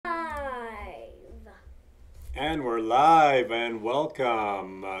And we're live, and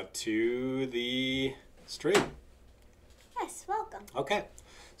welcome to the stream. Yes, welcome. Okay,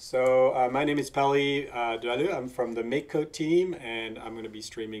 so my name is Peli Dualu. I'm from the MakeCode team, and I'm going to be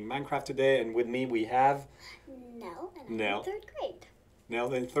streaming Minecraft today. And with me we have Nell, and I'm Nell. in third grade.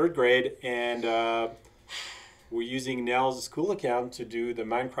 Nell in third grade, and we're using Nell's school account to do the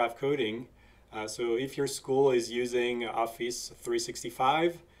Minecraft coding. So if your school is using Office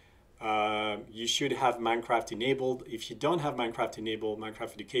 365, you should have Minecraft enabled. If you don't have Minecraft enabled,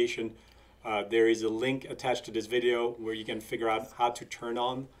 Minecraft Education, there is a link attached to this video where you can figure out how to turn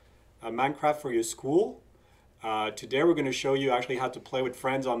on Minecraft for your school. Today we're going to show you actually how to play with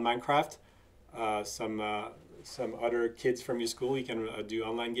friends on Minecraft. Some other kids from your school, you can do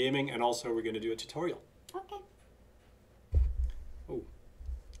online gaming, and also we're going to do a tutorial. Okay. Oh,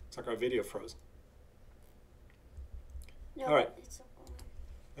 it's like our video froze. No, All right. It's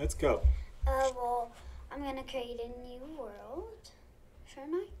Let's go. well, I'm going to create a new world.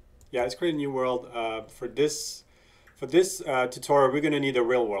 Shouldn't I? Yeah, let's create a new world. For this tutorial, we're going to need a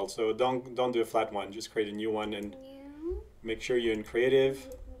real world. So don't do a flat one. Just create a new one and New. make sure you're in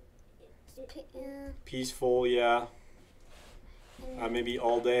creative, peaceful. Yeah, maybe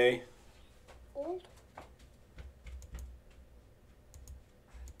all day. Old.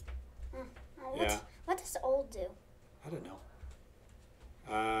 Yeah. What does old do? I don't know.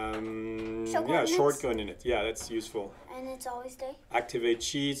 Short Yeah, short coordinates? coordinate. Yeah, that's useful. And it's always day? Activate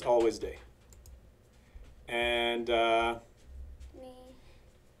cheats, always day. And Me.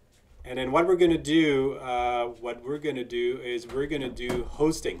 and then what we're gonna do is we're gonna do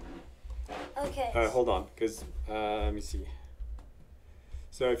hosting. Okay. Hold on, because let me see.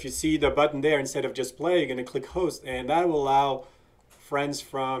 So if you see the button there, instead of just play, you're gonna click host, and that will allow friends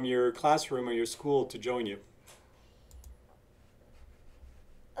from your classroom or your school to join you.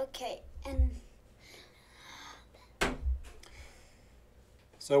 Okay, and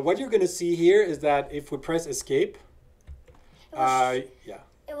So what you're gonna see here is that if we press escape, yeah.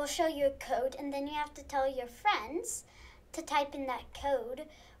 it will show you a code, and then you have to tell your friends to type in that code.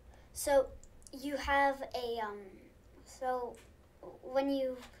 So you have a so when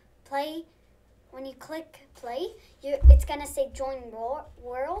you click play, it's gonna say join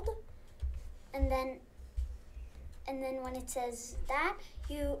world, and then when it says that,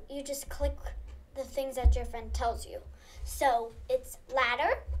 you just click the things that your friend tells you. So it's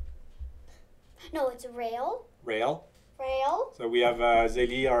ladder. No, it's rail. Rail. Rail. So we have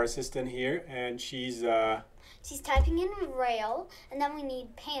Zélie, our assistant here, and she's typing in rail, and then we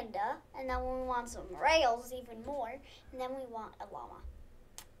need panda, and then we want some rails even more, and then we want a llama.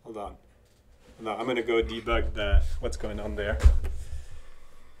 hold on. No, I'm gonna go debug what's going on there.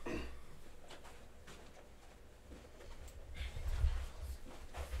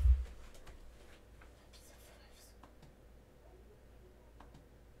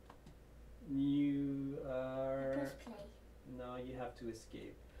 You are... Press play. No, you have to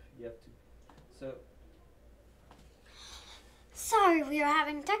escape. You have to... So... Sorry, we are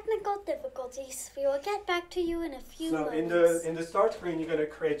having technical difficulties. We will get back to you in a few moments. So in the start screen, you're gonna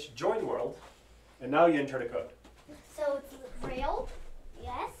create join world, and now you enter the code. So it's rail.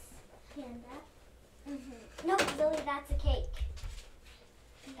 Yes. Panda. No, Lily, that's a cake.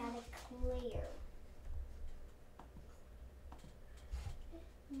 Got it clear.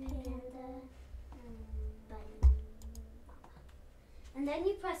 Panda. And then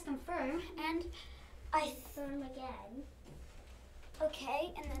you press confirm, and I confirm again.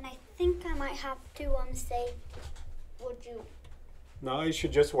 Okay, and then I think I might have to say, would you? No, it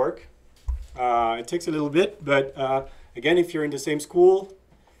should just work. It takes a little bit, but again, if you're in the same school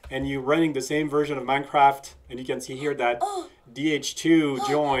and you're running the same version of Minecraft, and you can see here that DH2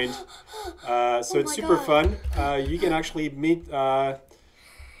 joined, so it's super fun. You can actually meet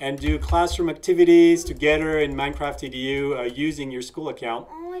and do classroom activities together in Minecraft EDU using your school account.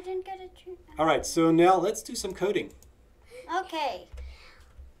 Oh, I didn't get it. All right, so now let's do some coding. Okay,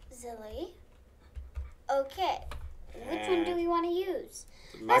 Zilly. Okay, which one do we want to use?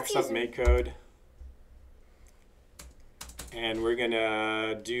 Max up MakeCode. And we're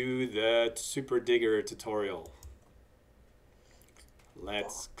gonna do the Super Digger tutorial.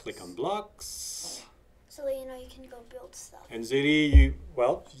 Let's click on blocks. So that you know you can go build stuff. And Zélie,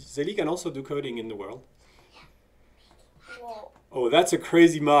 Zélie can also do coding in the world. Whoa. Oh, that's a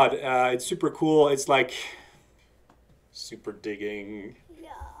crazy mod. It's super cool. It's like super digging.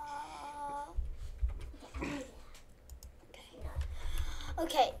 Yeah.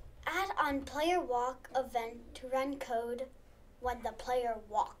 Okay, add on player walk event to run code when the player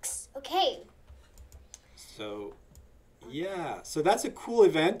walks. Okay. So Yeah, so that's a cool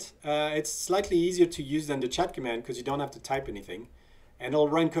event. It's slightly easier to use than the chat command because you don't have to type anything. And it'll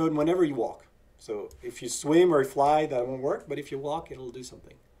run code whenever you walk. So if you swim or fly, that won't work. But if you walk, it'll do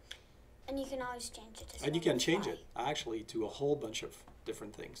something. And you can always change it to swim And you can change fly. it, actually, to a whole bunch of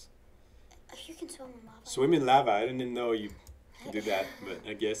different things. You can swim in lava. Swim in lava, I didn't know you could do that, but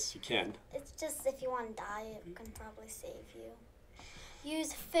I guess you can. It's just if you want to die, it can probably save you.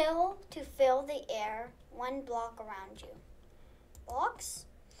 Use fill to fill the air 1 block around you. Blocks?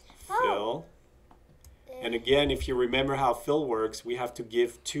 Fill. And again, if you remember how fill works, we have to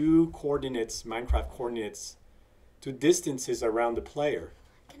give 2 coordinates, Minecraft coordinates, to distances around the player.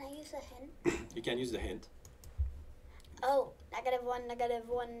 Can I use a hint? You can use the hint. Oh, -1, -1,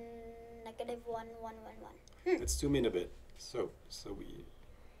 -1, 1, 1, 1. Let's zoom in a bit. So we...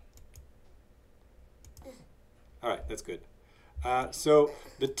 All right, that's good. So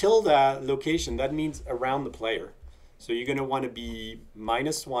the tilde location, that means around the player. So you're going to want to be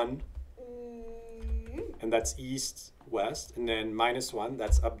 -1, and that's east, west, and then -1,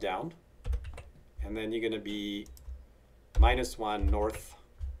 that's up, down. And then you're going to be -1, north,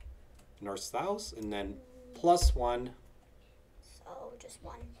 north, south, and then +1. So just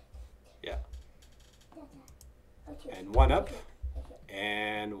 1. Yeah. And 1 up,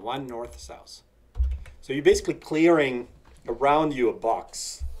 and 1 north, south. So you're basically clearing around you a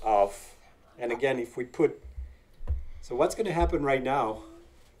box of, and again, if we put, so what's going to happen right now?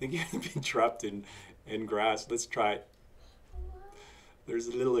 I think you're going to be trapped in grass. Let's try it. There's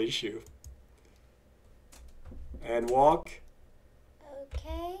a little issue. And walk.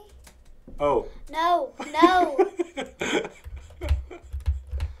 Okay. Oh. No, no.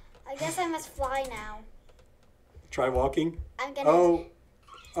 I guess I must fly now. Try walking. I'm gonna.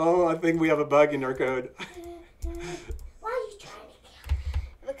 Oh, I think we have a bug in our code. Why are you trying to kill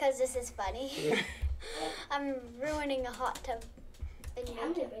me? Because this is funny. I'm ruining a hot tub.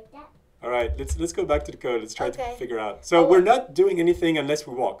 All right, let's go back to the code. Let's try to figure out. So Oh, we're not doing anything unless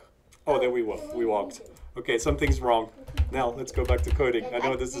we walk. Oh, there we walk. We walked. Okay, something's wrong. Now let's go back to coding. I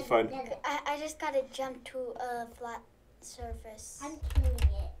know this is fun. I just gotta jump to a flat surface. I'm killing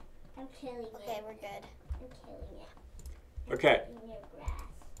it. I'm killing it. Okay, we're good. I'm killing it. Okay. In your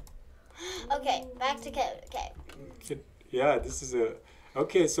grass. Okay, back to code. Okay. Yeah, this is a...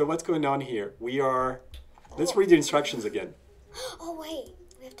 Okay, so what's going on here? We are... Let's read the instructions again. Oh wait,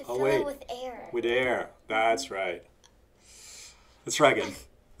 we have to Oh, fill wait. it with air. With air. That's right. Let's try again.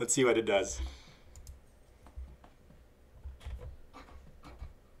 Let's see what it does.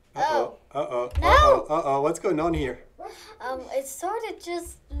 Oh. Uh-oh. No! Uh-oh. Uh-oh. What's going on here? It's sort of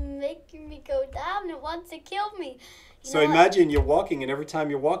just making me go down. It wants to kill me. You So know what? imagine you're walking, and every time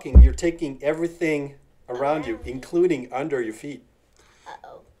you're walking, you're taking everything around you, Around me. including under your feet.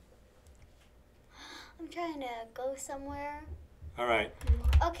 Uh-oh. I'm trying to go somewhere. All right.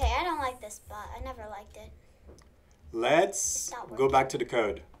 Okay, I don't like this spot. I never liked it. Let's not go back to the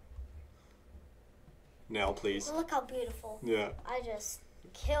code. Nell, please. Look how beautiful. Yeah. I just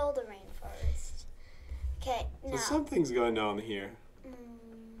killed the rainforest. Okay, So now. something's going on here.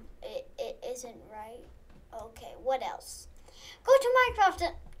 It isn't right. Okay, what else? Go to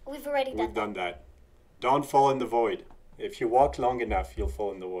Minecraft. We've already done We've done that. Don't fall in the void. If you walk long enough, you'll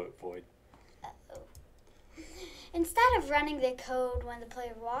fall in the void. Uh-oh. Instead of running the code when the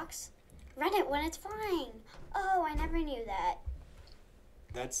player walks, run it when it's flying. Oh, I never knew that.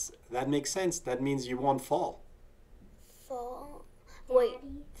 That makes sense. That means you won't fall. Fall. Wait,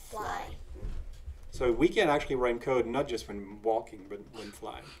 fly. So we can actually run code not just when walking, but when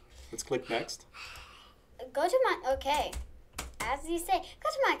flying. Let's click next. Go to my. Okay. As you say, go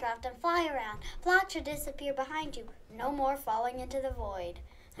to Minecraft and fly around. Blocks should disappear behind you. No more falling into the void.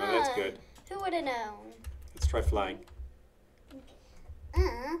 Oh, that's good. Who would have known? Let's try flying.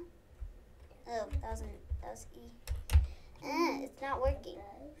 Oh, that was E. It's not working.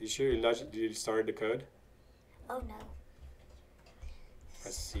 You sure you started the code? Oh no.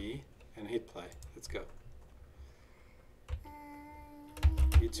 Press C and hit play. Let's go.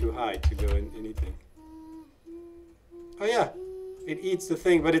 You're too high to go in anything. Oh yeah, it eats the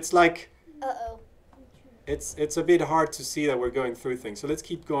thing, but it's like Uh-oh. it's a bit hard to see that we're going through things. So let's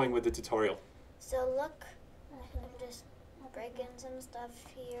keep going with the tutorial. So look, I'm just breaking some stuff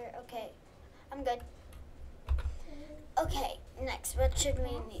here. Okay, I'm good. Okay, next, what should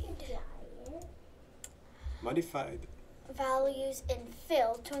we need? Modified. Values in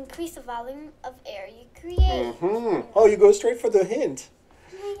fill to increase the volume of air you create. Oh, you go straight for the hint.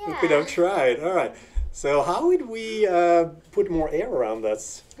 Yeah. We could have tried. All right. So how would we put more air around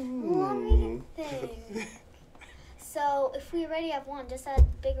us? Let me think. So if we already have one, just add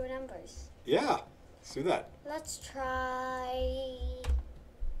bigger numbers. Yeah. Let's do that. Let's try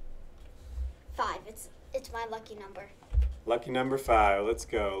 5. It's my lucky number. Lucky number 5. Let's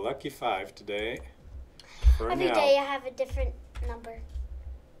go. Lucky 5 today. For Every now. day I have a different number.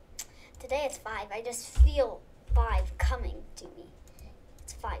 Today it's 5. I just feel 5 coming to me.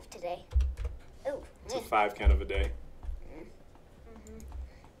 It's 5 today. Oh. It's a 5 kind of a day.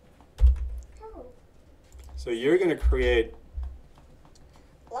 Oh. So you're going to create,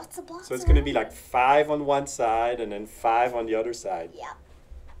 Lots of blocks. so it's going to be like 5 on one side and then 5 on the other side. Yeah.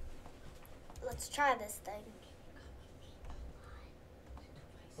 Let's try this thing.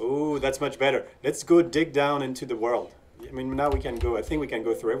 Oh, that's much better. Let's go dig down into the world. I mean, now we can go, I think we can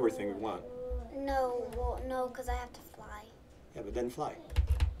go through everything we want. No, well, no, because I have to fly. Yeah, but then fly.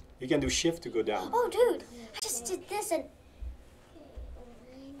 You can do shift to go down. Oh, dude, I just did this and...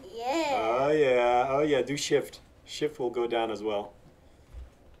 Yeah. Oh, yeah. Oh, yeah. Do shift. Shift will go down as well.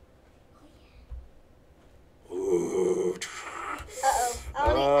 Ooh. Uh-oh.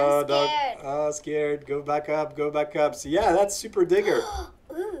 I'm dog. scared. Oh, scared. Go back up. Go back up. So, yeah, that's Super Digger.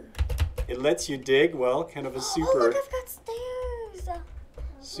 Ooh. It lets you dig, well, kind of a Oh, super... look, I've got stairs.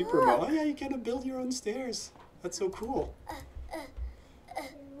 Super mo. Oh, yeah, you can build your own stairs. That's so cool.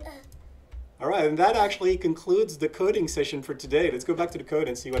 All right, and that actually concludes the coding session for today. Let's go back to the code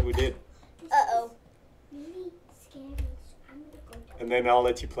and see what we did. Uh-oh. Really scary. So I'm gonna go down. And then I'll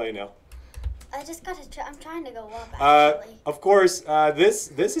let you play now. I just got to I'm trying to go up, actually. Of course, this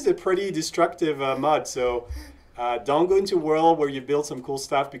is a pretty destructive mod, so don't go into a world where you build some cool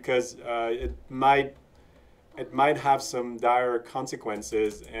stuff because it might have some dire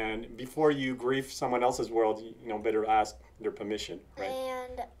consequences. And before you grief someone else's world, you better ask their permission, right?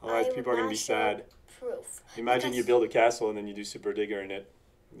 And Otherwise, I people are would gonna be not show sad. Proof. Imagine you Because- build a castle and then you do Super Digger in it.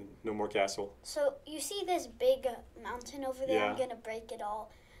 No more castle. So you see this big mountain over there? I'm Yeah. gonna break it all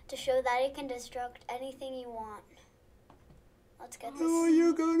to show that it can destruct anything you want. Let's get this. Oh,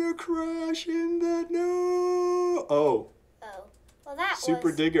 you're gonna crash in that. No. Oh, Oh, well that Super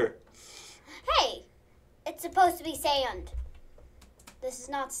was. Digger. Hey, it's supposed to be sand. This is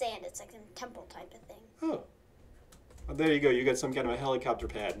not sand. It's like a temple type of thing. Oh. Well, there you go. You got some kind of a helicopter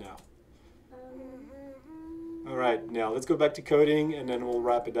pad now. All right, now let's go back to coding and then we'll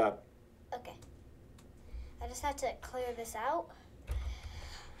wrap it up. Okay. I just have to clear this out.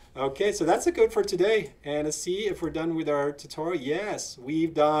 Okay, so that's the code for today. And let's see if we're done with our tutorial. Yes,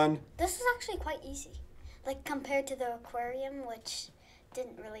 we've done. This is actually quite easy, like compared to the aquarium, which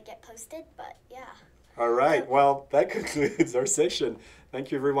didn't really get posted, but yeah. All right, well, that concludes our session.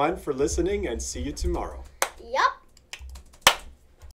 Thank you, everyone, for listening and see you tomorrow. Yup.